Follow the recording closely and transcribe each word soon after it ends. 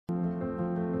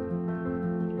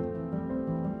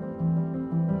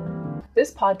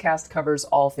This podcast covers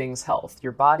all things health,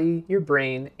 your body, your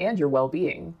brain, and your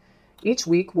well-being. Each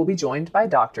week, we'll be joined by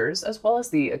doctors, as well as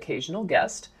the occasional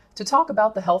guest, to talk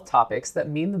about the health topics that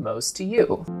mean the most to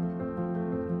you.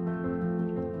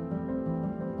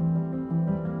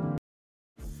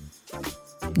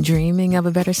 Dreaming of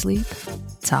a better sleep?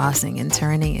 Tossing and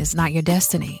turning is not your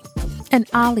destiny. And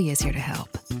Ollie is here to help.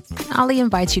 Ollie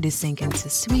invites you to sink into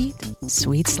sweet,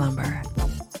 sweet slumber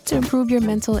to improve your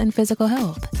mental and physical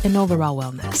health and overall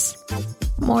wellness.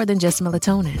 More than just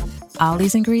melatonin,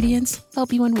 Ollie's ingredients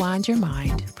help you unwind your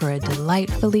mind for a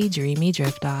delightfully dreamy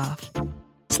drift off.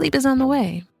 Sleep is on the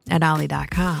way at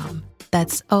Ollie.com.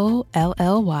 That's OLLY.com.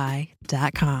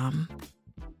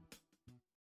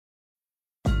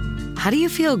 How do you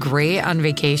feel great on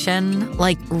vacation?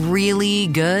 Like really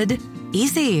good?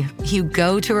 Easy. You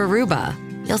go to Aruba.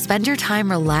 You'll spend your time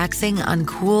relaxing on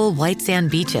cool white sand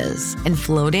beaches and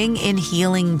floating in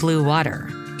healing blue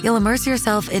water. You'll immerse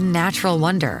yourself in natural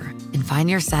wonder and find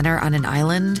your center on an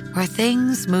island where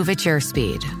things move at your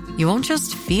speed. You won't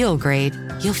just feel great,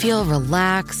 you'll feel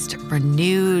relaxed,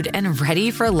 renewed, and ready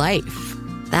for life.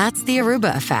 That's the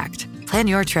Aruba effect. Plan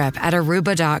your trip at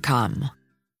Aruba.com.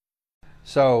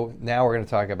 So now we're going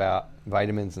to talk about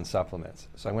vitamins and supplements.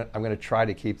 So I'm going to try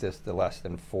to keep this to less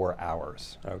than 4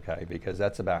 hours, okay? Because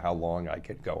that's about how long I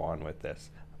could go on with this.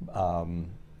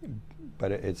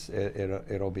 But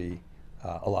it'll be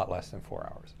a lot less than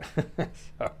 4 hours.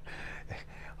 So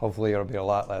hopefully it'll be a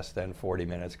lot less than 40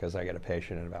 minutes because I get a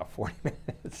patient in about 40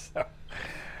 minutes.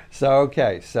 So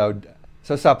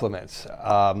supplements.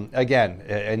 Again,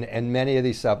 and many of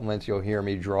these supplements you'll hear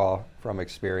me draw from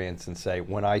experience and say,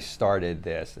 when I started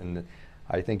this, and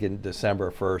I think in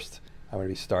December 1st, I'm going to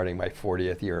be starting my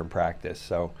 40th year in practice.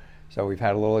 So we've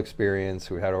had a little experience.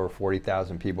 We've had over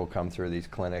 40,000 people come through these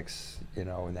clinics, in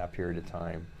that period of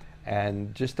time.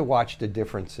 And just to watch the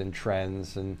difference in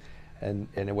trends and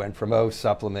it went from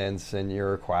supplements and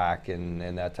you're a quack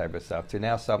and that type of stuff to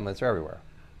now supplements are everywhere.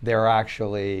 They're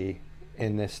actually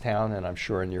in this town, and I'm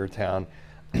sure in your town,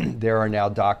 there are now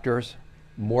doctors,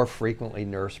 more frequently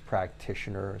nurse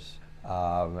practitioners,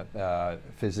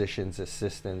 physician's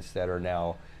assistants that are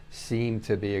now seem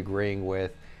to be agreeing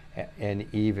with and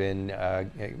even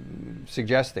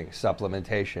suggesting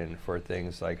supplementation for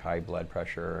things like high blood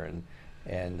pressure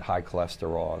and high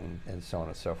cholesterol and so on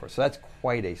and so forth. So that's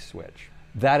quite a switch.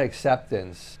 That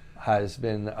acceptance has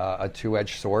been a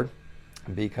two-edged sword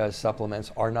because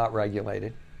supplements are not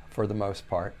regulated for the most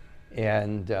part.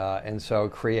 And so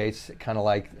it creates kind of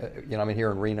like, I'm in here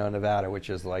in Reno, Nevada, which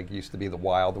is like used to be the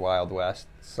wild, wild west.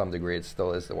 To some degree, it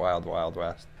still is the wild, wild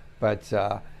west. But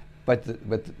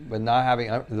not having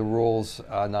the rules,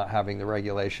 not having the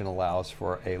regulation allows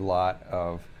for a lot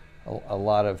of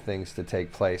things to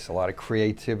take place, a lot of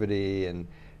creativity and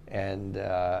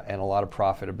a lot of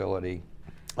profitability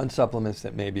on supplements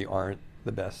that maybe aren't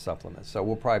the best supplements. So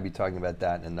we'll probably be talking about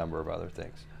that and a number of other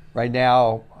things. Right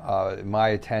now, my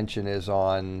attention is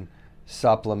on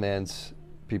supplements,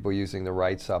 people using the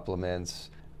right supplements,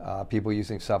 people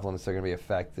using supplements that are going to be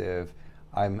effective.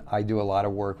 I do a lot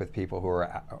of work with people who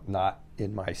are not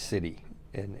in my city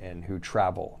and who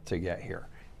travel to get here.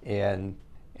 And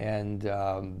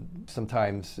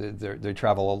sometimes they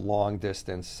travel a long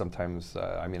distance. Sometimes,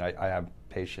 I have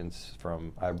patients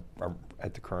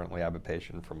currently I have a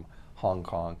patient from Hong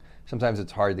Kong. Sometimes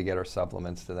it's hard to get our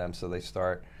supplements to them, so they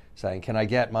start saying, can I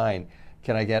get mine?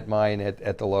 Can I get mine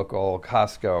at the local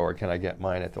Costco, or can I get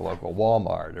mine at the local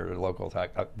Walmart or the local?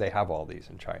 They have all these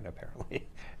in China apparently,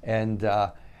 and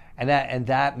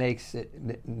that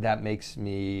makes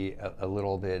me a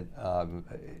little bit. I'm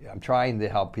trying to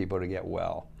help people to get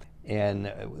well,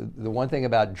 and the one thing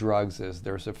about drugs is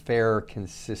there's a fair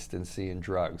consistency in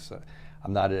drugs.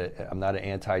 I'm not an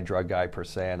anti-drug guy per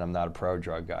se, and I'm not a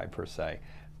pro-drug guy per se.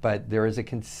 But there is a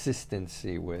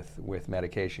consistency with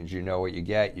medications. You know what you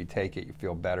get, you take it, you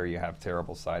feel better, you have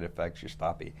terrible side effects, you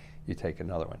stop it, you take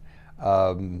another one.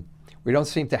 We don't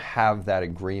seem to have that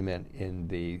agreement in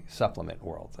the supplement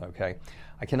world, okay?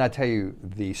 I cannot tell you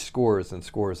the scores and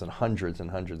hundreds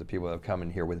of people that have come in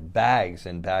here with bags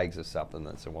and bags of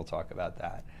supplements, and we'll talk about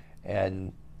that.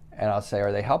 And I'll say,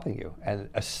 are they helping you? And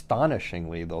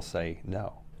astonishingly, they'll say,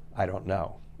 no, I don't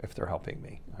know if they're helping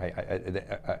me.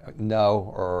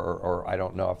 No, or I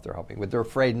don't know if they're helping. But they're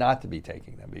afraid not to be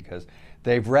taking them because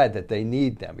they've read that they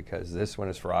need them because this one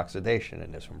is for oxidation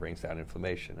and this one brings down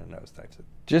inflammation and those types of things.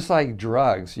 Just like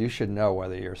drugs, you should know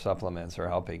whether your supplements are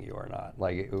helping you or not.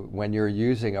 Like when you're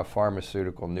using a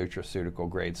pharmaceutical, nutraceutical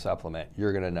grade supplement,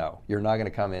 you're going to know. You're not going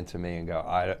to come into me and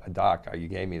go, Doc, you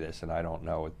gave me this and I don't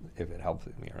know if it helps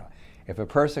me or not. If a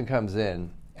person comes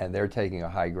in and they're taking a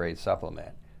high grade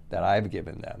supplement, that I've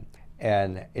given them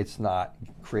and it's not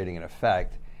creating an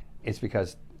effect, it's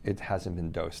because it hasn't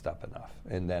been dosed up enough,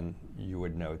 and then you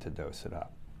would know to dose it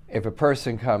up. If a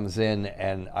person comes in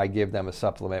and I give them a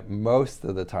supplement, most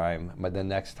of the time, but the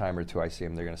next time or two I see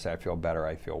them, they're going to say, I feel better,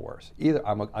 I feel worse. Either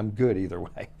I'm good either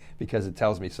way, because it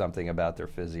tells me something about their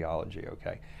physiology,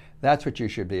 okay? That's what you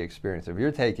should be experiencing. If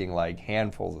you're taking like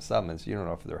handfuls of supplements, you don't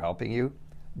know if they're helping you,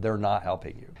 they're not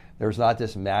helping you. There's not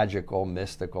this magical,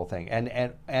 mystical thing.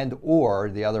 And or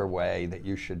the other way that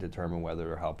you should determine whether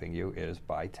they're helping you is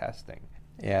by testing.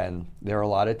 And there are a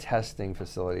lot of testing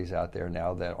facilities out there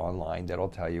now that online that'll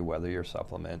tell you whether your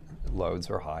supplement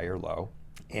loads are high or low.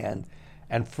 And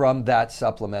from that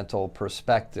supplemental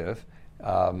perspective,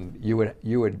 your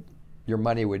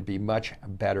money would be much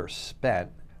better spent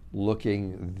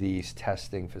looking these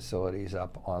testing facilities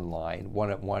up online.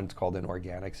 One's called an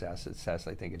organics acids test.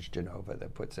 I think it's Genova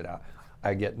that puts it out.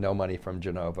 I get no money from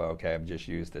Genova. Okay, I've just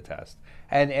used the test,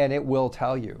 and it will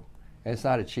tell you. And it's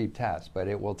not a cheap test, but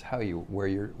it will tell you where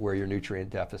your nutrient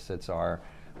deficits are,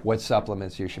 what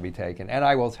supplements you should be taking. And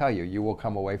I will tell you, you will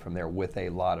come away from there with a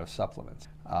lot of supplements.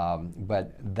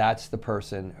 But that's the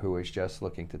person who is just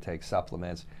looking to take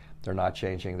supplements. They're not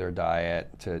changing their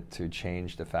diet to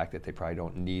change the fact that they probably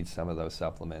don't need some of those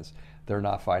supplements. They're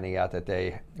not finding out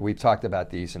that we've talked about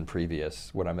these in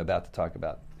previous, what I'm about to talk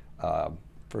about.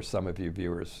 For some of you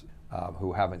viewers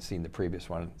who haven't seen the previous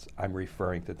ones, I'm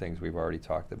referring to things we've already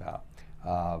talked about.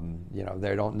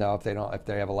 They don't know if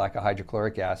they have a lack of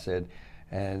hydrochloric acid,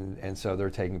 and so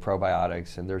they're taking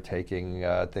probiotics, and they're taking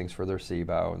things for their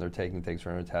SIBO, and they're taking things for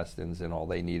their intestines, and all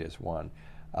they need is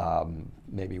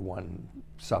maybe one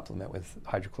supplement with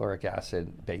hydrochloric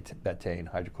acid, betaine,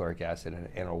 hydrochloric acid, and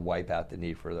it'll wipe out the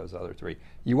need for those other three.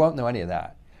 You won't know any of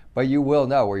that, but you will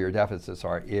know where your deficits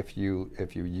are if you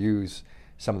use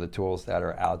some of the tools that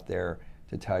are out there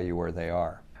to tell you where they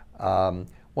are.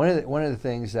 One of the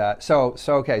things that so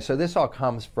this all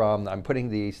comes from, I'm putting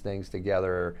these things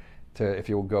together to, if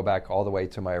you will go back all the way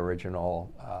to my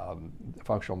original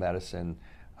functional medicine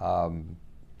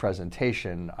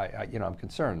presentation, I'm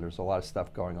concerned. There's a lot of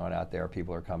stuff going on out there.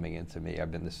 People are coming into me.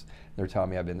 They're telling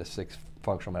me I've been to 6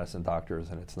 functional medicine doctors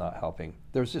and it's not helping.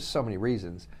 There's just so many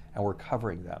reasons, and we're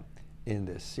covering them in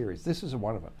this series. This is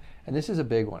one of them, and this is a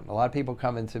big one. A lot of people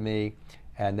come into me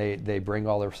and they bring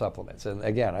all their supplements. And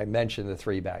again, I mentioned the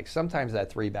 3 bags. Sometimes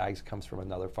that 3 bags comes from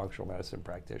another functional medicine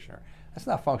practitioner. That's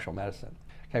not functional medicine.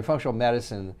 Okay, functional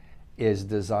medicine is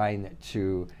designed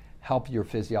to help your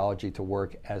physiology to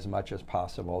work as much as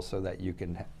possible so that you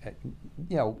can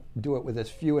do it with as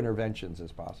few interventions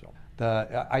as possible.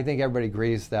 I think everybody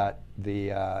agrees that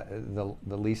the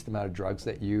least amount of drugs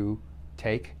that you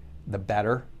take, the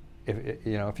better.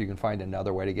 If you can find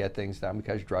another way to get things done,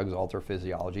 because drugs alter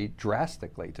physiology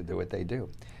drastically to do what they do.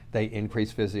 They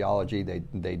increase physiology,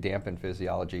 they dampen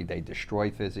physiology, they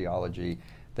destroy physiology,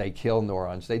 they kill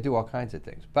neurons, they do all kinds of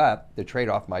things. But the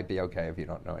trade-off might be okay if you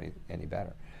don't know any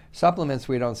better. Supplements,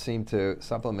 we don't seem to,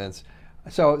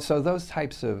 so those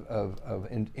types of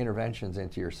interventions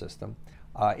into your system,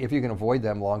 if you can avoid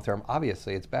them long-term,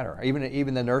 obviously it's better.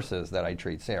 Even the nurses that I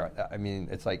treat say,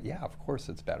 it's like, yeah, of course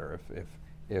it's better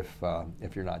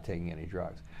if you're not taking any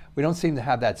drugs. We don't seem to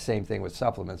have that same thing with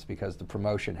supplements, because the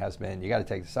promotion has been, you got to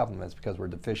take the supplements because we're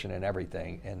deficient in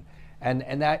everything.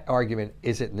 And that argument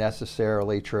isn't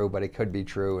necessarily true, but it could be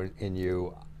true in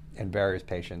you and various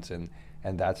patients, and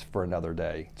that's for another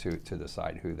day to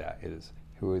decide who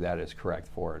that is correct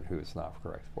for and who it's not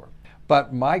correct for.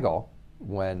 But my goal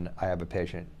when I have a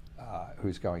patient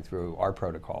who's going through our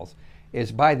protocols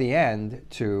is by the end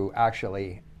to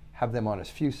actually have them on as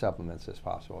few supplements as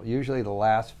possible. Usually the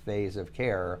last phase of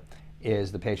care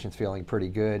is the patient's feeling pretty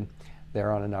good.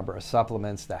 They're on a number of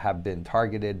supplements that have been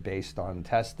targeted based on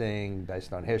testing,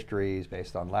 based on histories,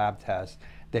 based on lab tests.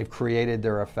 They've created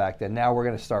their effect, and now we're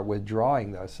going to start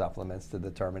withdrawing those supplements to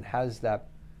determine, has that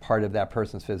part of that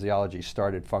person's physiology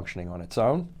started functioning on its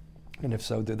own? And if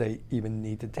so, do they even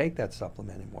need to take that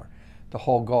supplement anymore? The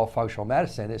whole goal of functional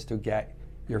medicine is to get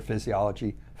your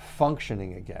physiology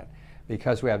functioning again.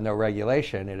 Because we have no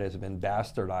regulation, it has been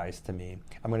bastardized to mean,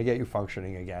 I'm going to get you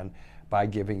functioning again by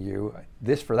giving you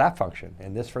this for that function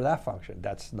and this for that function.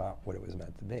 That's not what it was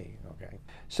meant to be. Okay.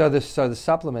 So the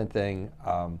supplement thing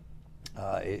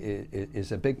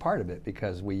is a big part of it,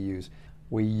 because we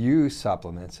use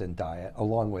supplements in diet,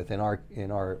 along with in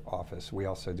our office we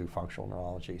also do functional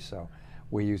neurology. So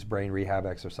we use brain rehab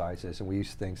exercises, and we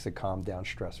use things to calm down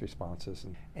stress responses.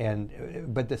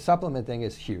 But the supplement thing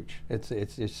is huge. It's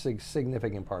a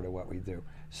significant part of what we do.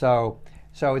 So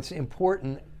it's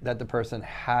important that the person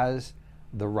has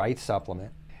the right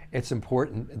supplement. It's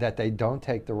important that they don't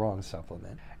take the wrong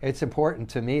supplement. It's important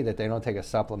to me that they don't take a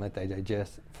supplement that they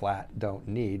just flat don't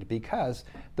need, because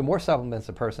the more supplements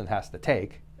a person has to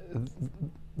take,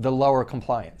 the lower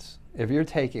compliance. If you're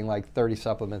taking like 30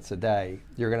 supplements a day,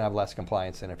 you're going to have less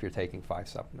compliance than if you're taking 5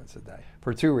 supplements a day.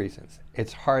 For 2 reasons.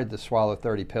 It's hard to swallow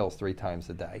 30 pills 3 times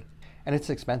a day, and it's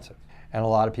expensive. And a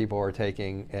lot of people are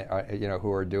taking,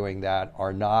 who are doing that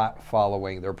are not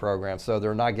following their program, so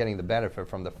they're not getting the benefit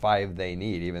from the 5 they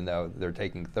need, even though they're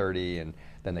taking 30 and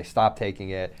then they stop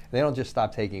taking it. They don't just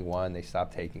stop taking 1, they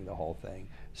stop taking the whole thing.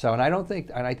 So,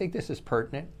 I think this is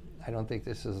pertinent. I don't think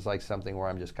this is like something where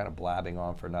I'm just kind of blabbing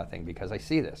on for nothing, because I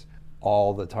see this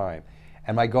all the time.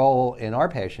 And my goal in our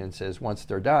patients is, once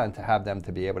they're done, to have them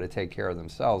to be able to take care of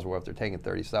themselves. Well, if they're taking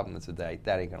 30 supplements a day,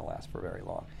 that ain't going to last for very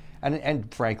long.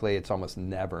 And frankly, it's almost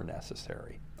never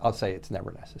necessary. I'll say it's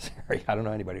never necessary. I don't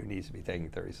know anybody who needs to be taking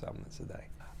 30 supplements a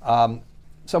day.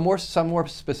 Some more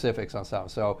specifics on some.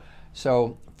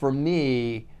 So for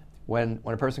me, when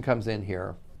a person comes in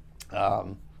here,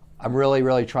 I'm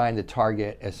really trying to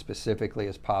target as specifically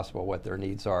as possible what their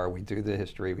needs are. We do the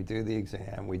history, we do the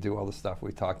exam, we do all the stuff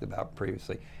we talked about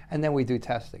previously, and then we do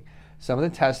testing. Some of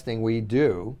the testing we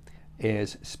do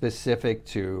is specific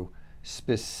to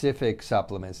specific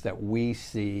supplements that we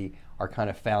see are kind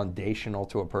of foundational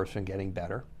to a person getting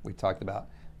better. We talked about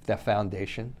the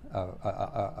foundation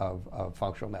of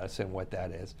functional medicine, what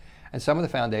that is. And some of the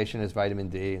foundation is vitamin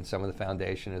D, and some of the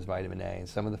foundation is vitamin A, and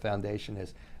some of the foundation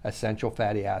is essential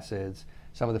fatty acids.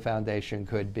 Some of the foundation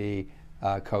could be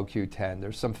CoQ10.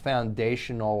 There's some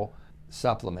foundational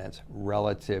supplements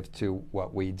relative to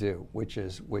what we do, which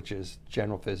is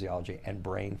general physiology and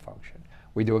brain function.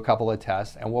 We do a couple of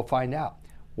tests, and we'll find out,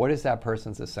 what is that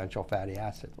person's essential fatty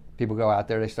acid? People go out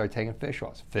there, they start taking fish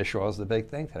oils. Fish oil is the big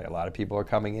thing today. A lot of people are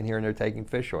coming in here and they're taking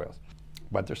fish oils,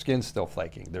 but their skin's still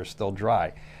flaking, they're still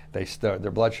dry,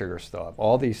 their blood sugar's still up.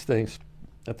 All these things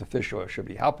that the fish oil should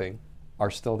be helping are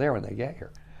still there when they get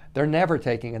here. They're never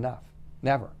taking enough,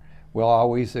 never. We'll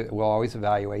always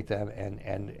evaluate them,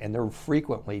 and they're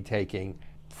frequently taking,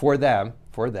 for them,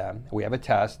 we have a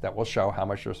test that will show how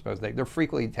much they're supposed to take. They're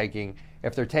frequently taking,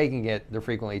 if they're taking it, they're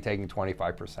frequently taking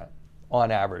 25%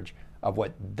 on average of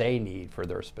what they need for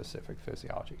their specific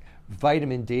physiology.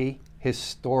 Vitamin D,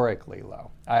 historically low.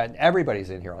 Everybody's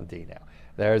in here on D now.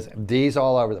 There's D's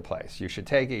all over the place. You should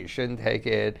take it, you shouldn't take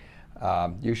it.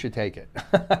 You should take it.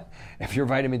 If your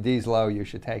vitamin D is low, you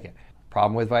should take it.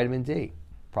 Problem with vitamin D.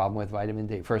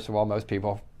 First of all, most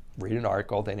people read an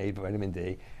article, they need vitamin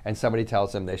D, and somebody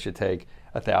tells them they should take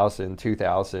 1,000,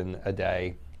 2,000 a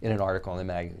day in an article in the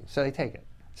magazine. So they take it.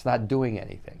 It's not doing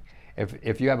anything.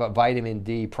 If you have a vitamin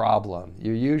D problem,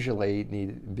 you usually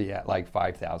need to be at like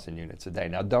 5,000 units a day.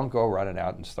 Now, don't go running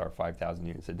out and start 5,000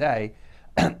 units a day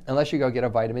unless you go get a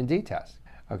vitamin D test,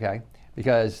 okay?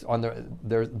 Because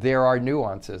there are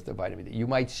nuances to vitamin D. You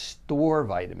might store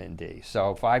vitamin D,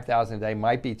 so 5,000 a day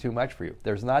might be too much for you.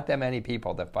 There's not that many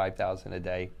people that 5,000 a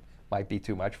day might be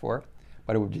too much for,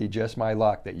 but it would be just my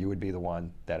luck that you would be the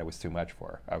one that it was too much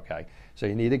for, okay? So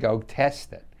you need to go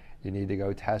test it. You need to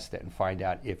go test it and find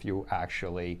out if you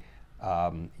actually,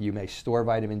 you may store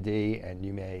vitamin D, and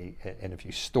if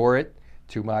you store it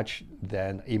too much,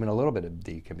 then even a little bit of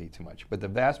D can be too much. But the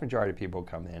vast majority of people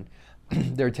come in,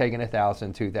 they're taking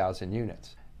 1,000, 2,000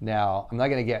 units. Now, I'm not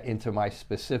going to get into my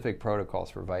specific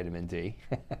protocols for vitamin D,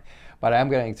 but I'm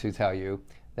going to tell you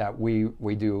that we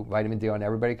do vitamin D on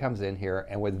everybody who comes in here,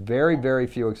 and with very, very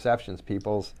few exceptions,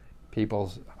 people's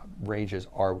ranges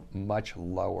are much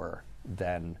lower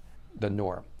than the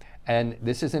norm. And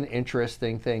this is an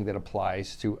interesting thing that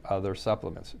applies to other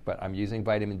supplements, but I'm using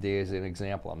vitamin D as an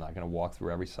example. I'm not going to walk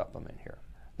through every supplement here.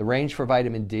 The range for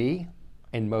vitamin D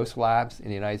in most labs in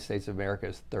the United States of America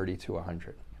is 30 to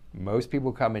 100. Most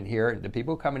people come in here, the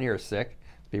people who come in here are sick,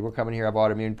 people who come in here have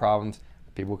autoimmune problems,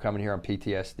 people who come in here on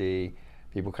PTSD,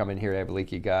 people come in here have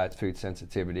leaky gut, food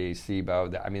sensitivity,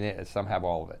 SIBO, I mean, some have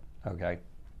all of it, okay?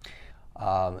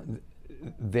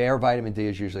 Their vitamin D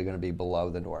is usually going to be below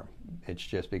the norm. It's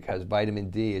just because vitamin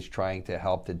D is trying to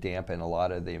help to dampen a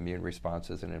lot of the immune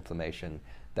responses and inflammation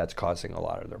that's causing a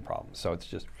lot of their problems. So it's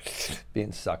just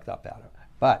being sucked up out of it.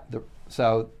 But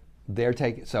so they're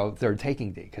taking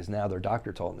D because now their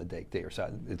doctor told them to take D.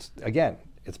 So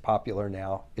it's popular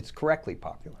now. It's correctly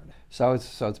popular now. So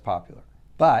it's popular.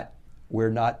 But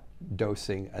we're not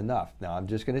dosing enough. Now I'm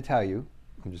just going to tell you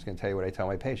what I tell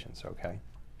my patients. Okay,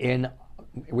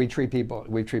 we treat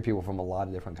people from a lot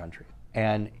of different countries,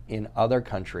 and in other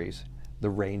countries the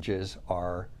ranges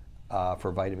are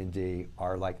for vitamin D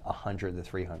are like 100 to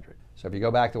 300. So if you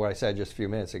go back to what I said just a few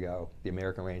minutes ago, the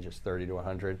American range is 30 to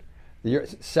 100.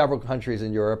 Several countries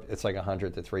in Europe, it's like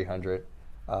 100 to 300.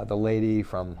 The lady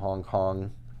from Hong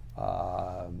Kong,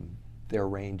 their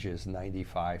range is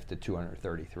 95 to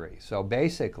 233. So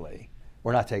basically,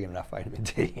 we're not taking enough vitamin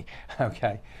D,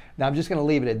 okay? Now I'm just gonna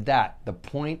leave it at that. The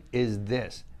point is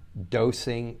this,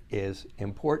 dosing is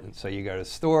important. So you go to the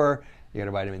store, you get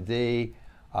a vitamin D.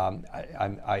 I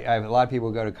have a lot of people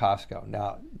who go to Costco.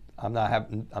 Now, I'm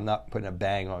not putting a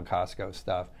bang on Costco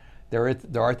stuff. There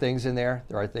are things in there.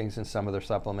 There are things in some of their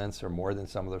supplements, or more than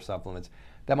some of their supplements,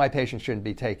 that my patients shouldn't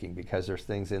be taking, because there's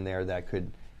things in there that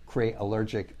could create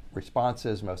allergic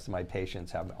responses. Most of my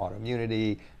patients have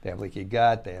autoimmunity. They have leaky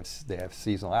gut. They have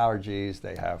seasonal allergies.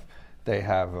 They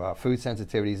have food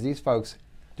sensitivities. These folks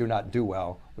do not do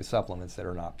well with supplements that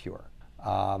are not pure.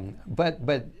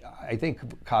 But I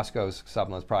think Costco's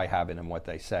supplements probably have in them what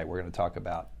they say. We're going to talk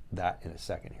about that in a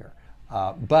second here.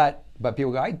 But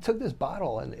people go, I took this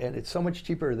bottle and it's so much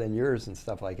cheaper than yours and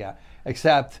stuff like that.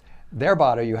 Except their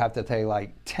bottle, you have to take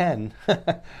like 10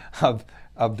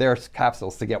 of their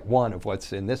capsules to get one of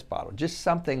what's in this bottle. Just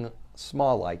something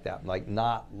small like that, like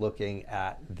not looking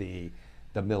at the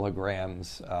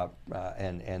milligrams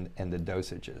and the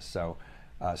dosages.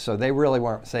 So they really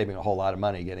weren't saving a whole lot of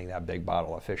money getting that big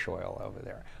bottle of fish oil over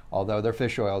there. Although their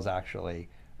fish oil is actually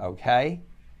okay,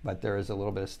 but there is a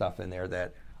little bit of stuff in there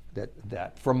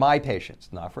that for my patients,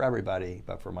 not for everybody,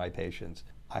 but for my patients,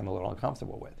 I'm a little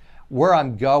uncomfortable with. Where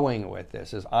I'm going with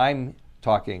this is I'm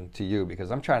talking to you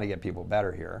because I'm trying to get people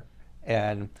better here.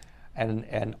 And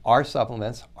our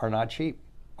supplements are not cheap.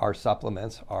 Our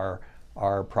supplements are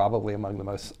probably among the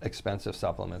most expensive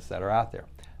supplements that are out there.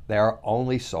 They are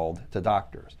only sold to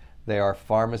doctors. They are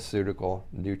pharmaceutical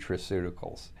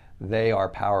nutraceuticals. They are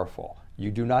powerful.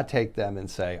 You do not take them and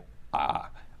say,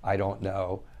 I don't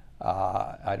know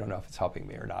if it's helping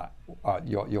me or not.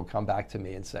 You'll come back to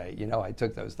me and say, I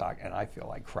took those, doc, and I feel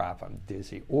like crap, I'm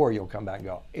dizzy. Or you'll come back and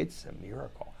go, it's a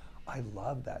miracle. I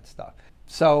love that stuff.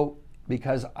 So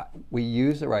because we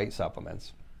use the right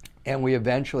supplements, and we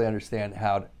eventually understand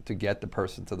how to get the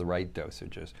person to the right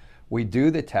dosages, we do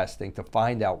the testing to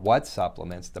find out what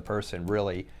supplements the person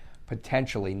really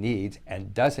potentially needs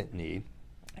and doesn't need.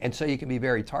 And so you can be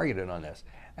very targeted on this.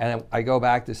 And I go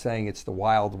back to saying it's the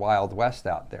wild, wild west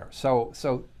out there. So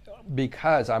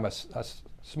because I'm a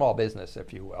small business,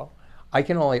 if you will, I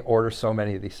can only order so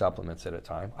many of these supplements at a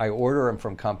time. I order them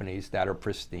from companies that are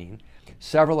pristine.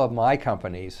 Several of my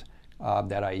companies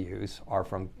that I use are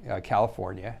from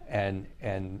California, and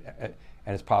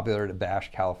it's popular to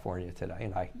bash California today,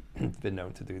 and I've been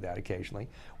known to do that occasionally.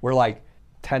 We're like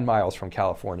 10 miles from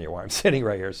California where I'm sitting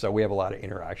right here, so we have a lot of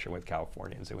interaction with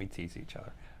Californians, and we tease each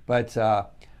other.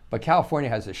 But California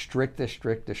has the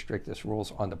strictest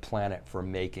rules on the planet for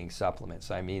making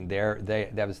supplements. I mean, they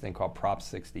have this thing called Prop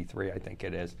 63, I think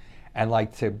it is. And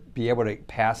like to be able to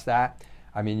pass that,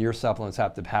 I mean, your supplements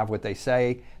have to have what they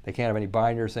say. They can't have any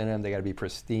binders in them. They got to be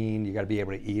pristine. You got to be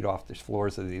able to eat off the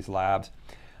floors of these labs.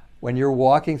 When you're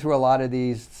walking through a lot of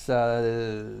these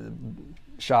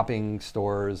shopping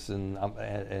stores and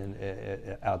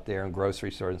out there and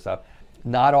grocery stores and stuff,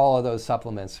 not all of those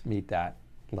supplements meet that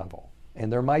level. And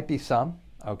there might be some,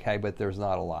 okay, but there's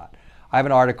not a lot. I have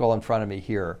an article in front of me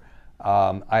here.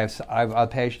 I have a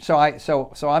patient.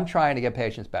 So I'm trying to get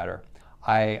patients better.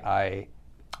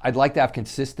 I'd like to have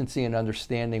consistency and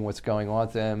understanding what's going on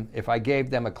with them. If I gave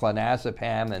them a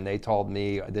clonazepam and they told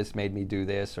me this made me do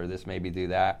this or this made me do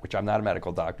that, which I'm not a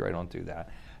medical doctor, I don't do that,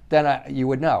 then you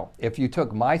would know. If you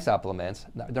took my supplements,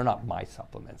 they're not my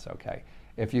supplements, okay?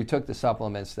 If you took the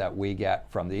supplements that we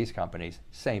get from these companies,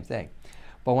 same thing.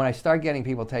 But when I start getting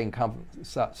people taking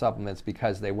supplements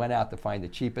because they went out to find the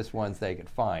cheapest ones they could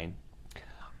find,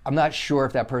 I'm not sure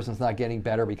if that person's not getting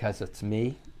better because it's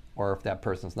me, or if that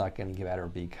person's not getting better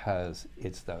because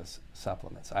it's those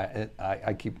supplements.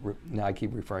 I keep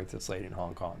referring to this lady in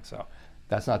Hong Kong, so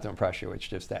that's not to impress you. It's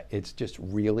just that it's just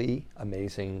really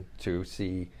amazing to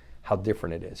see how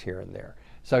different it is here and there.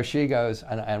 So she goes,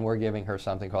 and we're giving her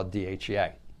something called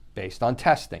DHEA, based on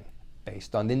testing,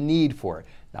 based on the need for it.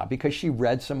 Not because she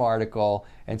read some article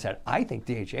and said, I think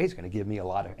DHEA is going to give me a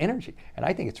lot of energy, and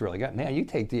I think it's really good. Man, you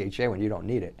take DHEA when you don't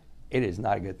need it. It is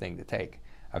not a good thing to take.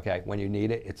 Okay, when you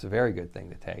need it, it's a very good thing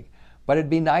to take. But it'd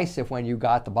be nice if when you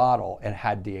got the bottle, it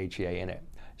had DHEA in it.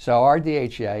 So our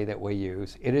DHEA that we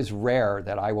use, it is rare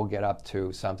that I will get up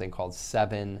to something called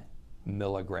 7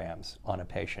 milligrams on a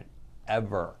patient,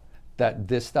 ever. That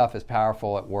this stuff is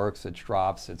powerful, it works, it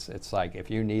drops. It's like if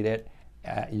you need it,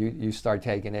 you start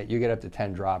taking it, you get up to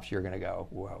 10 drops, you're gonna go,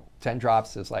 whoa. 10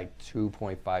 drops is like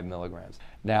 2.5 milligrams.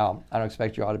 Now, I don't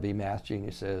expect you all to be math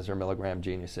geniuses or milligram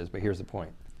geniuses, but here's the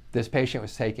point. This patient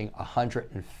was taking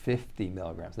 150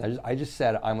 milligrams. And I just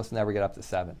said I almost never get up to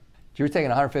 7. She was taking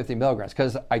 150 milligrams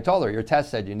because I told her, your test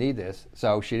said you need this.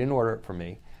 So she didn't order it for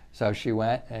me. So she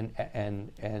went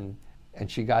and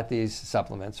she got these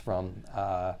supplements from,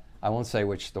 I won't say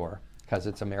which store because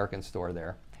it's American store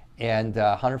there. And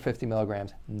 150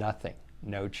 milligrams, nothing,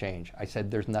 no change. I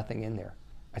said, there's nothing in there.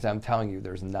 I said, I'm telling you,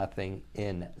 there's nothing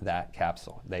in that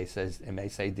capsule. It may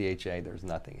say DHA, there's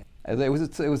nothing in it. It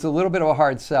was a little bit of a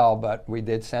hard sell, but we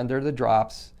did send her the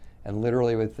drops, and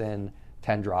literally within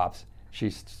 10 drops,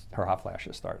 her hot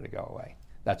flashes started to go away.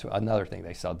 That's another thing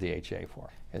they sell DHA for,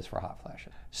 is for hot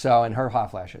flashes. So, and her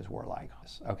hot flashes were like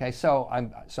this. Okay, so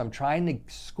I'm trying to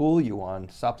school you on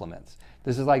supplements.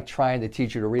 This is like trying to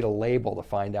teach you to read a label to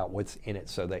find out what's in it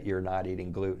so that you're not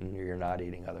eating gluten or you're not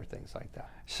eating other things like that.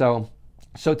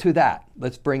 So to that,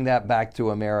 let's bring that back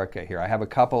to America here. I have a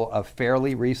couple of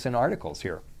fairly recent articles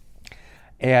here.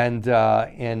 And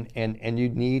you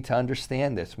need to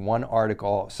understand this. One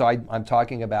article, so I'm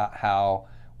talking about how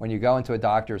when you go into a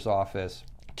doctor's office,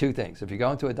 2 things. If you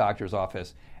go into a doctor's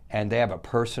office and they have a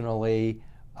personally,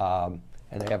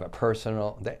 they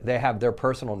have their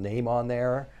personal name on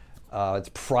there. It's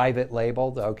private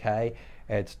labeled, okay?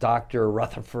 It's Dr.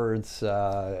 Rutherford's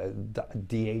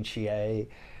DHEA,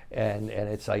 and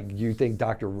it's like you think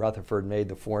Dr. Rutherford made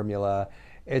the formula.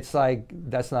 It's like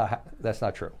that's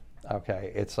not true.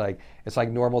 Okay, it's like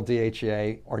normal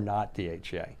DHEA or not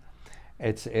DHEA.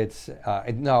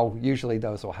 No, usually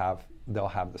those they'll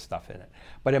have the stuff in it,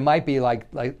 but it might be like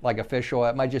a fish oil.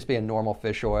 It might just be a normal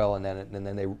fish oil, and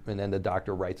then the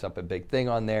doctor writes up a big thing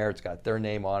on there. It's got their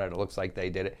name on it. It looks like they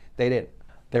did it. They didn't.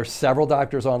 There's several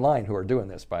doctors online who are doing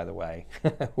this, by the way,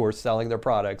 who are selling their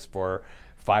products for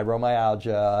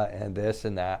fibromyalgia and this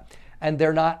and that, and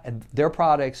their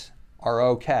products are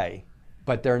okay,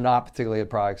 but they're not particularly the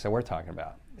products that we're talking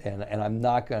about. And I'm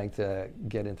not going to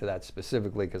get into that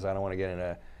specifically because I don't want to get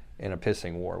in a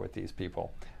pissing war with these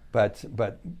people. But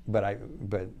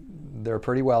they're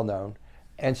pretty well known.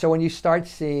 And so when you start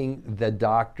seeing the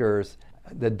doctor's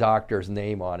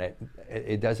name on it,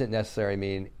 it doesn't necessarily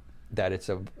mean that it's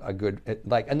a good,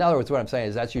 like, in other words, what I'm saying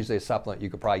is that's usually a supplement you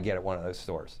could probably get at one of those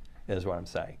stores, is what I'm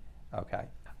saying, okay?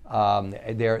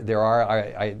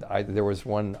 There was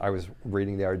one I was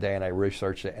reading the other day, and I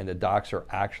researched it, and the doctor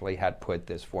actually had put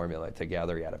this formula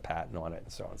together. He had a patent on it,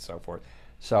 and so on and so forth.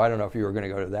 So I don't know if you were going to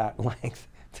go to that length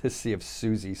to see if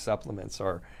Susie supplements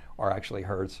are actually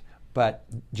hers, but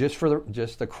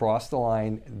just across the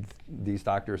line, these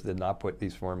doctors did not put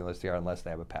these formulas together unless they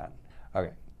have a patent.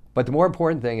 Okay, but the more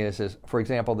important thing is for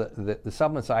example, the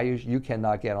supplements I use, you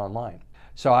cannot get online.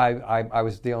 So I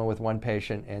was dealing with one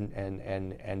patient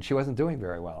and she wasn't doing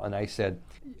very well. And I said,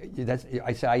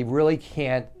 I really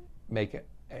can't make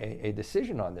a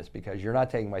decision on this because you're not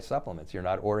taking my supplements. You're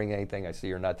not ordering anything. I see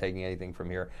you're not taking anything from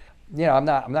here. You know, I'm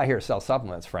not here to sell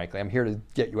supplements, frankly. I'm here to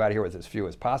get you out of here with as few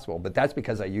as possible. But that's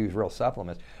because I use real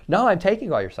supplements. No, I'm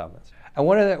taking all your supplements. And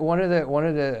one of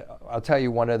the I'll tell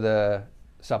you, one of the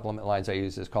supplement lines I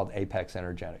use is called Apex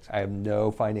Energetics. I have no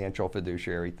financial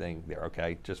fiduciary thing there,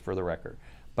 okay, just for the record.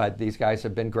 But these guys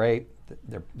have been great.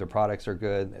 Their products are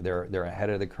good. They're ahead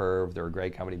of the curve. They're a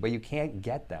great company. But you can't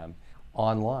get them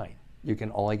online. You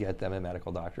can only get them in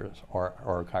medical doctors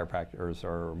or chiropractors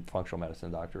or functional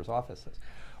medicine doctors' offices.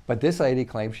 But this lady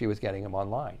claimed she was getting them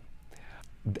online.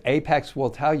 Apex will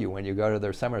tell you when you go to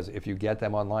their seminars, if you get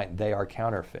them online, they are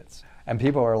counterfeits. And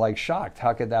people are like shocked.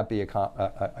 How could that be a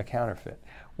counterfeit?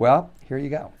 Well, here you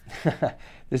go.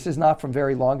 This is not from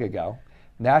very long ago.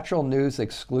 Natural News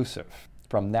exclusive.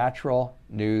 From Natural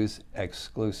News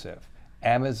exclusive.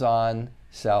 Amazon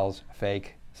sells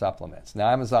fake supplements.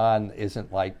 Now, Amazon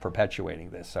isn't like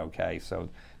perpetuating this, okay? So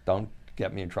don't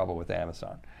get me in trouble with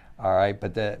Amazon. All right,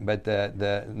 but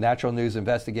the Natural News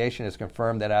investigation has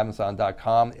confirmed that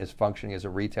Amazon.com is functioning as a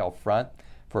retail front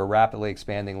for a rapidly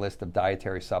expanding list of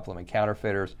dietary supplement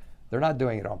counterfeiters. They're not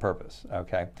doing it on purpose,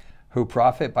 okay? Who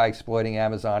profit by exploiting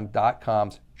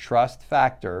Amazon.com's trust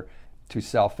factor to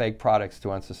sell fake products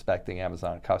to unsuspecting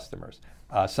Amazon customers.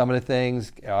 Some of the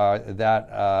things that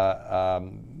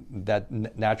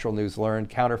Natural News learned: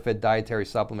 counterfeit dietary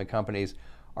supplement companies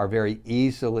are very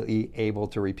easily able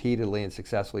to repeatedly and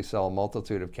successfully sell a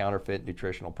multitude of counterfeit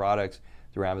nutritional products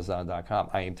through Amazon.com.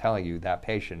 I am telling you, that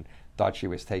patient thought she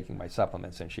was taking my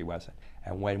supplements and she wasn't.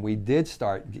 And when we did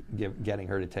start getting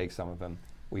her to take some of them,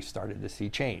 we started to see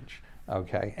change.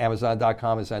 Okay,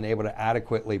 Amazon.com is unable to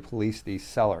adequately police these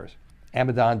sellers.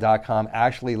 Amazon.com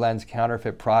actually lends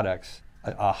counterfeit products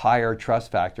a higher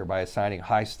trust factor by assigning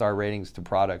high star ratings to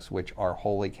products which are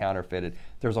wholly counterfeited.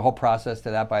 There's a whole process to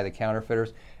that by the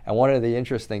counterfeiters. And one of the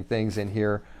interesting things in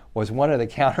here was one of the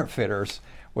counterfeiters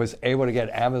was able to get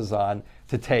Amazon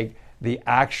to take the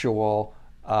actual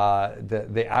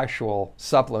the actual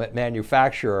supplement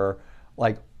manufacturer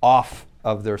like off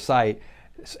of their site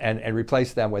and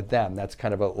replace them with them. That's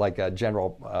kind of like a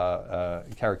general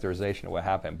characterization of what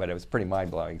happened, but it was pretty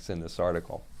mind-blowing. It's in this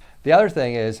article. The other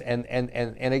thing is, and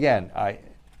again,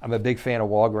 I'm a big fan of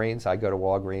Walgreens. I go to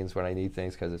Walgreens when I need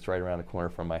things because it's right around the corner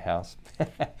from my house.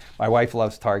 My wife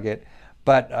loves Target,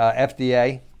 but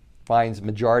FDA finds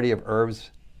majority of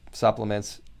herbs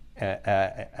supplements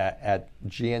at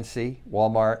GNC,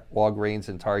 Walmart, Walgreens,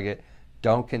 and Target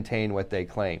don't contain what they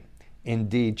claim.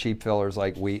 Indeed, cheap fillers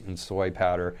like wheat and soy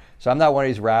powder. So I'm not one of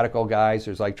these radical guys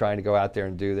who's like trying to go out there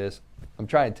and do this. I'm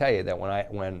trying to tell you that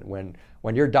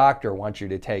when your doctor wants you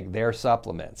to take their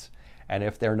supplements, and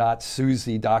if they're not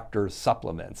Susie Doctor's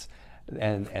supplements,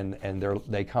 and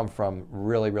they come from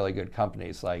really, really good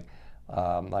companies like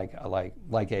Apex,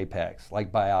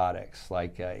 like Biotics,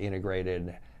 like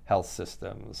Integrated Health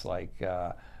Systems, like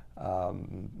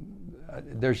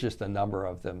there's just a number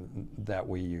of them that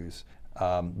we use.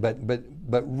 But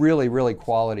really, really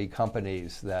quality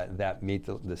companies that meet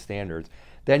the standards,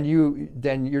 then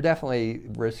you're definitely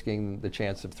risking the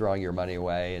chance of throwing your money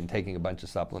away and taking a bunch of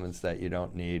supplements that you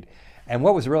don't need. And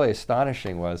what was really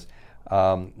astonishing was,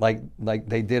 like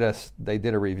they did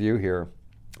a review here,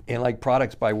 in like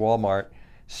products by Walmart,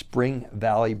 Spring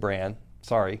Valley brand.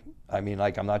 Sorry, I mean,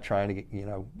 like, I'm not trying to get,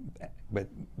 but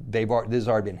this has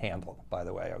already been handled, by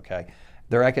the way. Okay.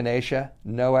 Their echinacea,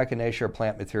 no echinacea or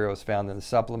plant material is found in the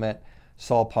supplement.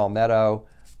 Saw palmetto,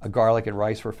 garlic and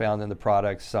rice were found in the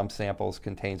products. Some samples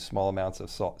contain small amounts of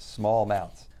saw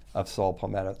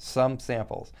palmetto. Some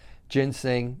samples.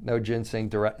 Ginseng, no ginseng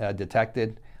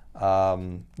detected.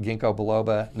 Ginkgo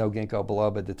biloba, no ginkgo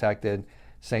biloba detected.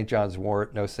 St. John's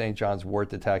wort, no St. John's wort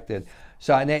detected.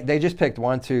 So and they just picked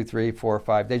 1, 2, 3, 4,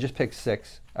 5. They just picked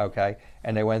 6, okay,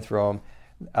 and they went through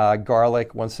them.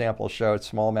 Garlic, one sample showed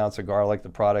small amounts of garlic. The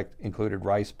product included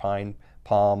rice, pine,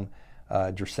 palm,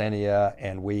 Dracaena,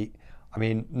 and wheat. I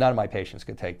mean, none of my patients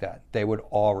could take that. They would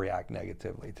all react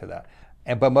negatively to that.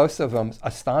 But most of them,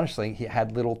 astonishingly, he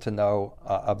had little to no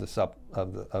of the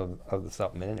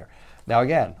supplement in there. Now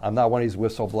again, I'm not one of these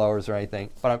whistleblowers or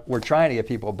anything, but we're trying to get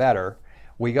people better.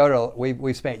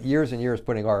 We spent years and years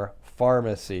putting our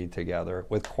pharmacy together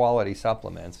with quality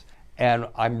supplements. And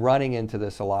I'm running into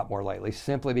this a lot more lately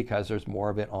simply because there's more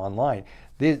of it online.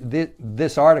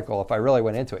 This article, if I really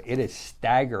went into it, it is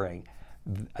staggering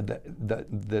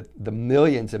the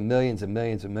millions and millions and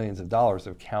millions and millions of dollars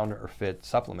of counterfeit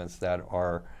supplements that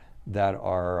are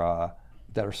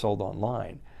sold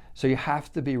online. So you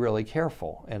have to be really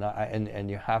careful,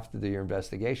 and you have to do your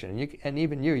investigation. And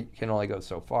even you can only go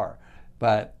so far.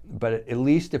 But at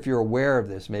least if you're aware of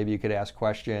this, maybe you could ask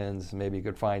questions. Maybe you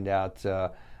could find out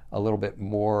a little bit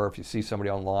more if you see somebody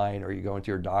online, or you go into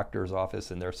your doctor's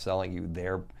office and they're selling you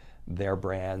their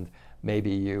brand.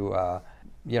 Maybe you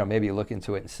maybe you look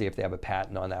into it and see if they have a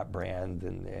patent on that brand,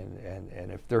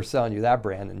 and if they're selling you that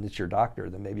brand and it's your doctor,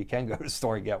 then maybe you can go to the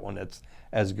store and get one that's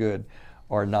as good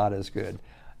or not as good.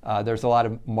 There's a lot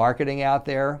of marketing out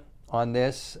there on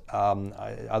this.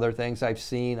 Other things I've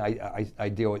seen, I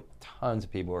deal with tons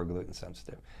of people who are gluten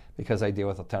sensitive because I deal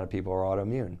with a ton of people who are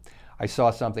autoimmune. I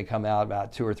saw something come out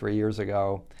about 2 or 3 years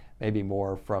ago, maybe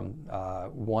more, from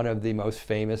one of the most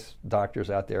famous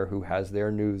doctors out there who has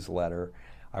their newsletter.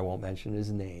 I won't mention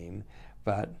his name,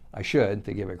 but I should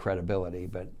to give it credibility.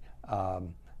 But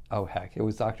oh heck, it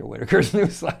was Dr. Whitaker's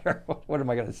newsletter. What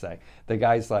am I going to say? The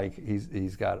guy's like,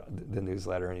 he's got the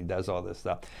newsletter and he does all this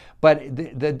stuff. But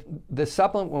the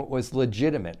supplement was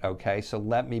legitimate. Okay, so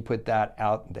let me put that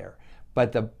out there.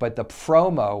 But the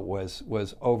promo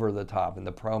was over the top, and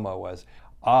the promo was,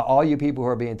 all you people who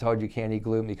are being told you can't eat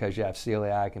gluten because you have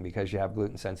celiac and because you have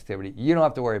gluten sensitivity, you don't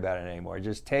have to worry about it anymore.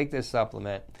 Just take this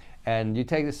supplement, and you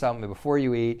take this supplement before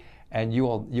you eat, and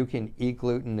you can eat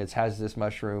gluten. It has this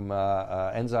mushroom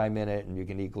enzyme in it, and you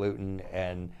can eat gluten,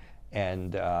 and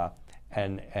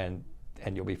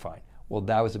you'll be fine. Well,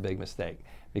 that was a big mistake,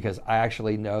 because I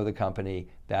actually know the company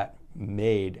that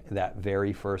made that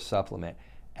very first supplement.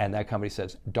 And that company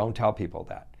says, don't tell people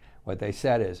that. What they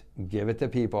said is, give it to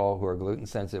people who are gluten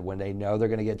sensitive when they know they're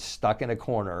going to get stuck in a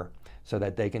corner, so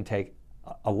that they can take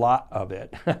a lot of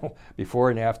it before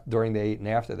and after, during they eat and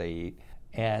after they eat.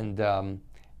 And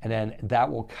then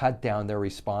that will cut down their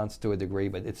response to a degree,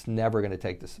 but it's never going to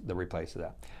take the replace of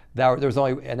that.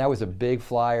 That was a big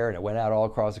flyer, and it went out all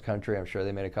across the country. I'm sure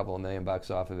they made a couple of $1 million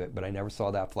off of it, but I never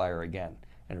saw that flyer again.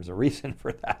 And there's a reason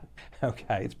for that.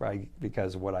 Okay, it's probably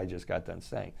because of what I just got done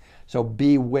saying. So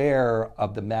beware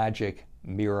of the magic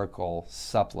miracle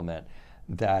supplement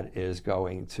that is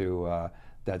going to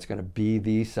that's going to be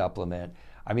the supplement.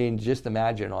 I mean, just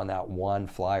imagine on that one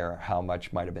flyer how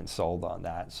much might have been sold on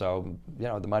that. So, you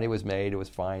know, the money was made, it was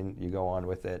fine, you go on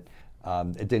with it.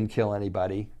 It didn't kill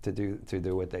anybody to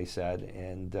do what they said.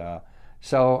 And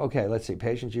so, okay, let's see,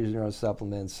 patients using their own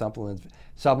supplements.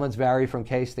 Supplements vary from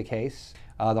case to case.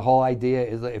 The whole idea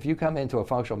is that if you come into a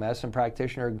functional medicine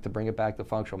practitioner, to bring it back to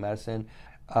functional medicine,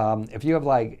 if you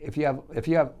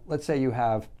have, let's say you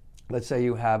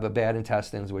have a bad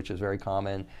intestines, which is very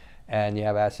common, and you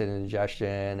have acid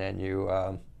indigestion, and you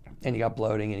got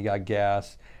bloating, and you got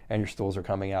gas, and your stools are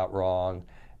coming out wrong,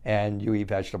 and you eat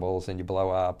vegetables, and you blow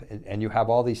up, and you have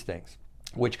all these things,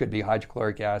 which could be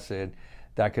hydrochloric acid,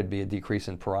 that could be a decrease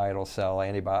in parietal cells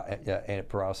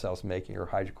making your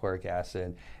hydrochloric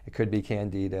acid. It could be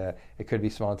candida. It could be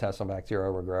small intestinal bacterial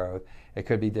overgrowth. It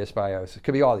could be dysbiosis. It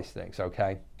could be all these things.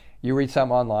 Okay, you read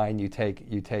something online, you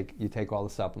take all the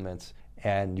supplements,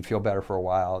 and you feel better for a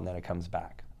while, and then it comes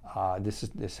back.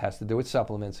 This has to do with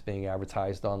supplements being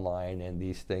advertised online, and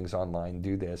these things online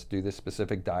do this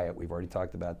specific diet. We've already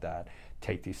talked about that.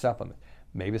 Take these supplements.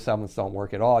 Maybe supplements don't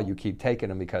work at all. You keep taking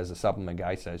them because the supplement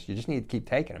guy says you just need to keep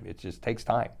taking them. It just takes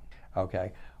time,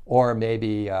 okay? Or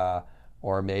maybe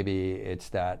it's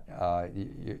that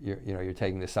you're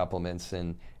taking the supplements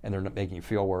and they're not making you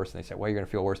feel worse, and they say, well, you're going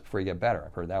to feel worse before you get better.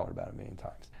 I've heard that one about a million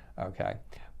times, okay?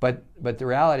 But the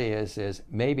reality is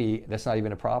maybe that's not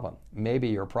even a problem. Maybe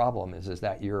your problem is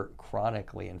that you're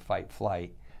chronically in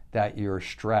fight-flight, that you're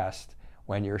stressed.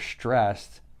 When you're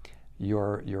stressed,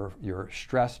 your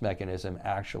stress mechanism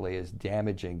actually is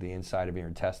damaging the inside of your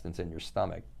intestines and your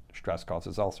stomach. Stress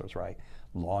causes ulcers, right?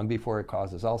 Long before it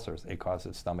causes ulcers, it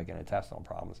causes stomach and intestinal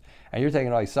problems. And you're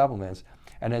taking all these supplements,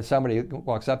 and then somebody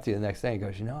walks up to you the next day and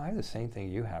goes, you know, I have the same thing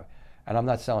you have, and I'm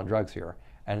not selling drugs here.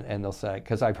 And they'll say,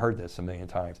 because I've heard this a million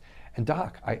times, and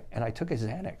doc, I took a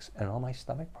Xanax and all my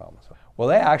stomach problems. Well,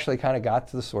 they actually kind of got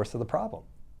to the source of the problem.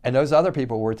 And those other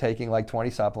people were taking like 20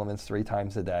 supplements 3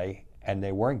 times a day, and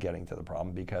they weren't getting to the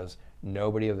problem because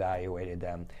nobody evaluated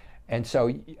them. And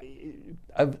so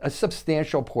a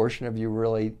substantial portion of you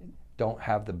really don't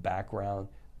have the background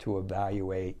to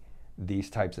evaluate these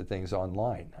types of things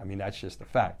online. I mean, that's just a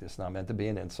fact. It's not meant to be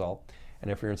an insult.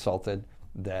 And if you're insulted,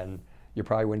 then you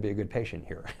probably wouldn't be a good patient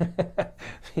here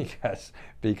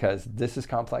because this is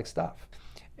complex stuff.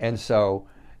 And so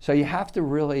you have to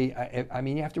really,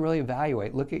 you have to really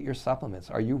evaluate, look at your supplements.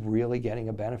 Are you really getting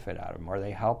a benefit out of them? Are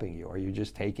they helping you? Are you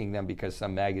just taking them because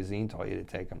some magazine told you to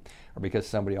take them, or because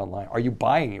somebody online? Are you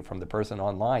buying it from the person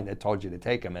online that told you to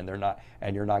take them and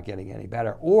you're not getting any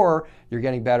better? Or you're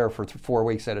getting better for 4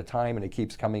 weeks at a time and it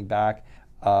keeps coming back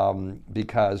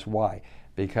because why?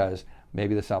 Because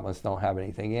maybe the supplements don't have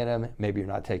anything in them. Maybe you're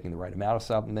not taking the right amount of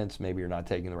supplements. Maybe you're not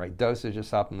taking the right dosage of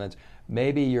supplements.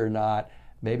 Maybe you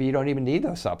don't even need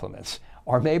those supplements.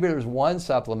 Or maybe there's one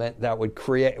supplement that would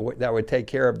take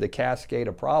care of the cascade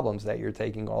of problems that you're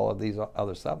taking all of these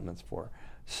other supplements for.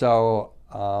 So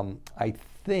I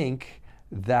think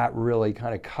that really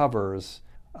kind of covers.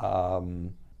 I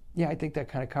think that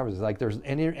kind of covers. Like there's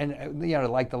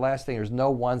like the last thing. There's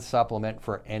no one supplement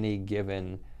for any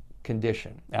given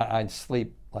condition. And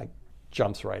sleep like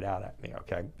jumps right out at me.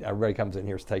 Okay, everybody comes in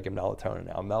here is taking melatonin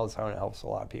now. Melatonin helps a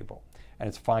lot of people. And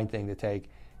it's a fine thing to take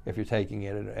if you're taking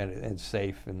it and it's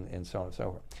safe and so on and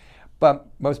so forth. But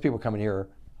most people coming here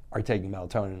are taking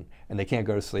melatonin and they can't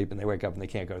go to sleep, and they wake up and they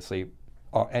can't go to sleep.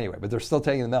 Anyway, but they're still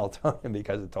taking the melatonin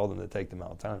because it told them to take the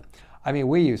melatonin. I mean,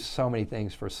 we use so many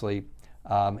things for sleep.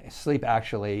 Sleep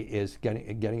actually is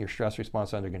getting your stress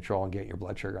response under control and getting your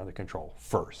blood sugar under control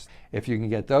first. If you can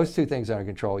get those 2 things under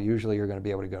control, usually you're going to be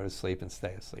able to go to sleep and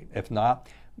stay asleep. If not,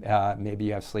 maybe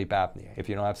you have sleep apnea. If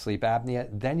you don't have sleep apnea,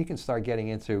 then you can start getting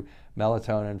into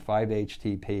melatonin,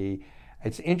 5-HTP.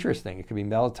 It's interesting. It could be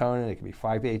melatonin, it could be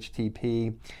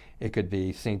 5-HTP, it could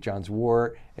be St. John's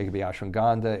wort, it could be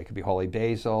ashwagandha, it could be holy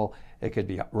basil, it could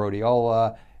be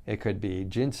rhodiola, it could be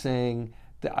ginseng.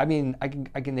 I mean, I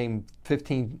can name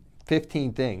 15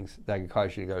 things that can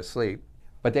cause you to go to sleep.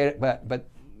 But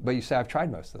you say, I've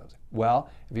tried most of those. Well,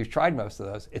 if you've tried most of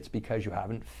those, it's because you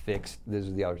haven't fixed. This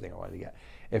is the other thing I wanted to get.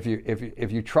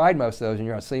 If you tried most of those and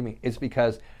you're not sleeping, it's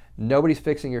because nobody's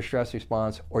fixing your stress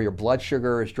response, or your blood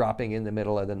sugar is dropping in the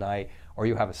middle of the night, or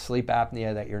you have a sleep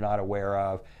apnea that you're not aware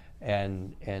of,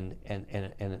 and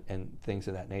things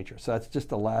of that nature. So that's just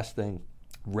the last thing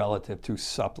relative to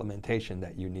supplementation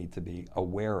that you need to be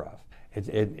aware of.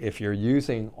 If you're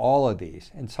using all of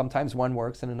these, and sometimes one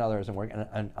works and another doesn't work,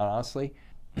 and honestly,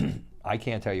 I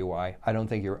can't tell you why. I don't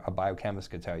think a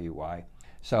biochemist could tell you why.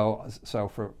 So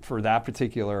for that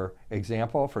particular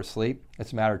example, for sleep,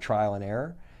 it's a matter of trial and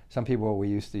error. Some people, we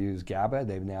used to use GABA.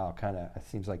 They've now it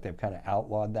seems like they've kind of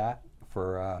outlawed that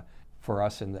for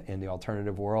us in the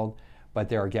alternative world. But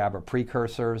there are GABA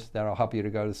precursors that'll help you to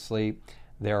go to sleep.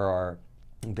 There are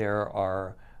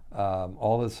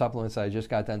all the supplements I just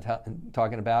got done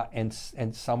talking about, and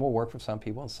some will work for some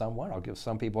people and some won't. I'll give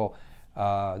some people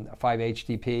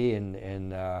 5-HTP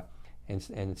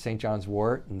and St. John's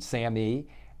Wort and SAMe,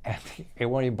 and it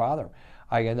won't even bother them.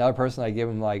 I get another person, I give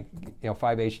them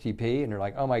 5-HTP, and they're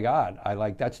like, oh my God,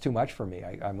 that's too much for me.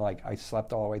 I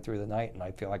slept all the way through the night, and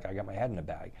I feel like I got my head in a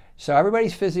bag. So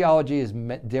everybody's physiology is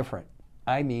different.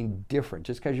 I mean different.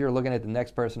 Just because you're looking at the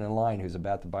next person in line who's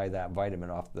about to buy that vitamin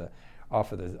off the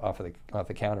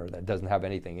counter that doesn't have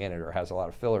anything in it or has a lot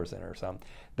of fillers in it or something,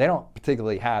 they don't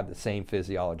particularly have the same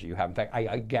physiology you have. In fact,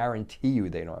 I guarantee you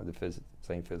they don't have the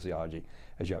same physiology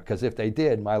as you have. Because if they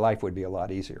did, my life would be a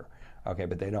lot easier. Okay,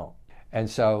 but they don't. And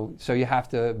so you have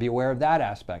to be aware of that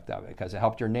aspect of it, because it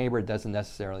helped your neighbor. It doesn't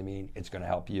necessarily mean it's going to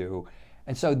help you.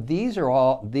 And so these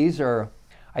are,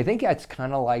 I think that's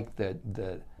kind of like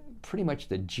the pretty much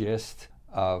the gist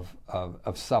of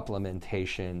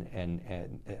supplementation,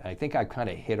 and I think I kind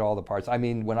of hit all the parts. I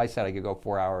mean, when I said I could go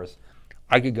 4 hours,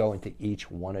 I could go into each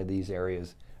one of these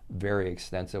areas very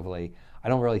extensively. I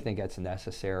don't really think that's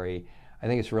necessary. I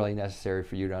think it's really necessary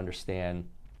for you to understand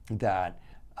that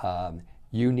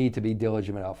you need to be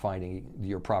diligent about finding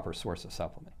your proper source of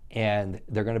supplement. And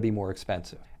they're going to be more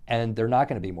expensive. And they're not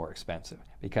going to be more expensive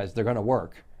because they're going to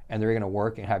work. And they're going to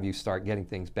work and have you start getting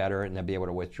things better and then be able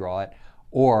to withdraw it.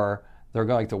 Or they're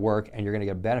going to work and you're going to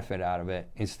get a benefit out of it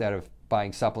instead of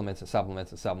buying supplements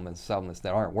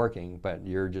that aren't working, but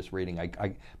you're just reading,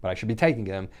 but I should be taking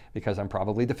them because I'm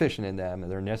probably deficient in them and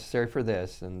they're necessary for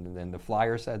this, and then the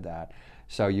flyer said that.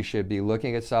 So you should be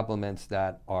looking at supplements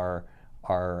that are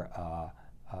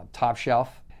top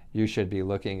shelf. You should be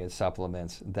looking at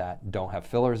supplements that don't have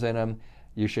fillers in them.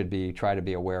 You should try to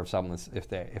be aware of supplements if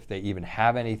they even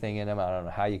have anything in them. I don't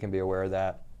know how you can be aware of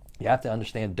that. You have to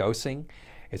understand dosing.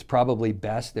 It's probably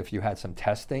best if you had some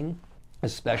testing,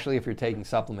 especially if you're taking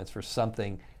supplements for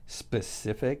something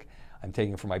specific. I'm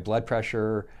taking it for my blood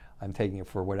pressure. I'm taking it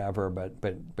for whatever.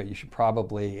 But you should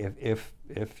probably, if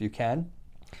you can,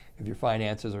 if your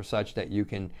finances are such that you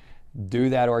can do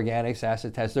that organics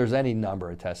acid test. There's any number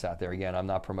of tests out there. Again, I'm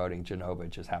not promoting Genova.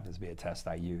 It just happens to be a test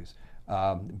I use.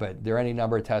 But there are any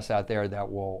number of tests out there that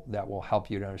will help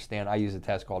you to understand. I use a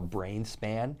test called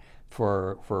BrainSpan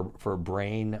for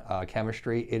brain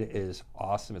chemistry. It is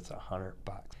awesome. It's $100,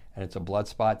 and it's a blood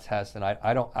spot test. And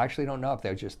I don't know if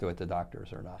they'll just do it to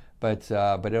doctors or not. But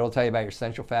it'll tell you about your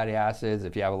essential fatty acids.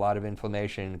 If you have a lot of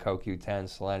inflammation, CoQ10,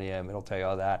 selenium, it'll tell you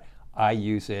all that. I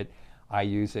use it.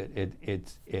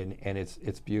 It's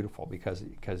beautiful because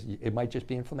it might just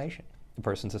be inflammation. The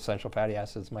person's essential fatty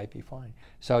acids might be fine.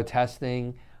 So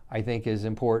testing, I think, is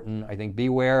important. I think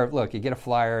beware. Look, you get a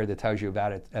flyer that tells you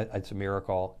about it. It's a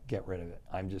miracle. Get rid of it.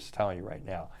 I'm just telling you right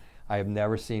now. I have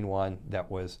never seen one that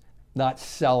was not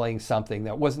selling something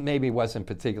that wasn't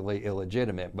particularly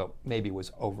illegitimate, but maybe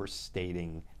was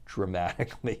overstating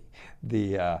dramatically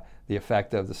the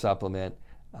effect of the supplement.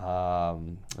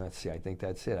 Let's see, I think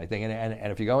that's it. I think,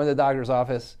 and if you go in the doctor's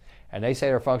office and they say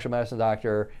they're a functional medicine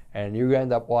doctor and you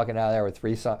end up walking out of there with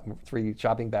three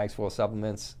shopping bags full of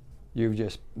supplements, you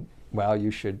should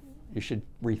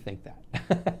rethink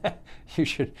that. you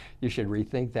should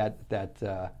rethink that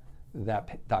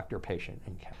doctor-patient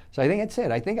encounter. So I think that's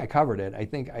it. I think I covered it. I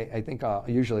think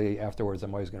usually afterwards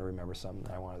I'm always going to remember something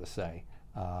that I wanted to say,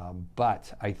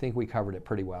 but I think we covered it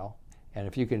pretty well. And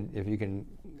if you can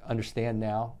understand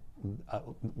now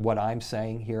what I'm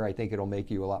saying here, I think it'll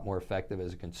make you a lot more effective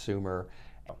as a consumer.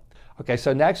 Okay,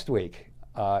 so next week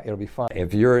it'll be fun.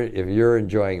 If you're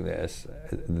enjoying this,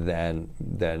 then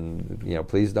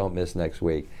please don't miss next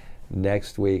week.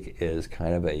 Next week is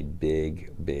kind of a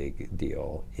big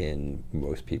deal in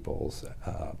most people's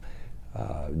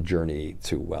journey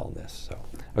to wellness. So,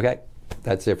 okay,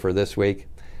 that's it for this week.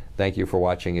 Thank you for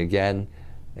watching again.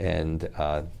 And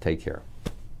take care.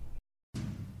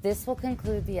 This will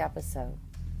conclude the episode.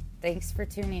 Thanks for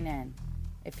tuning in.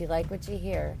 If you like what you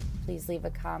hear, please leave a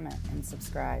comment and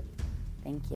subscribe. Thank you.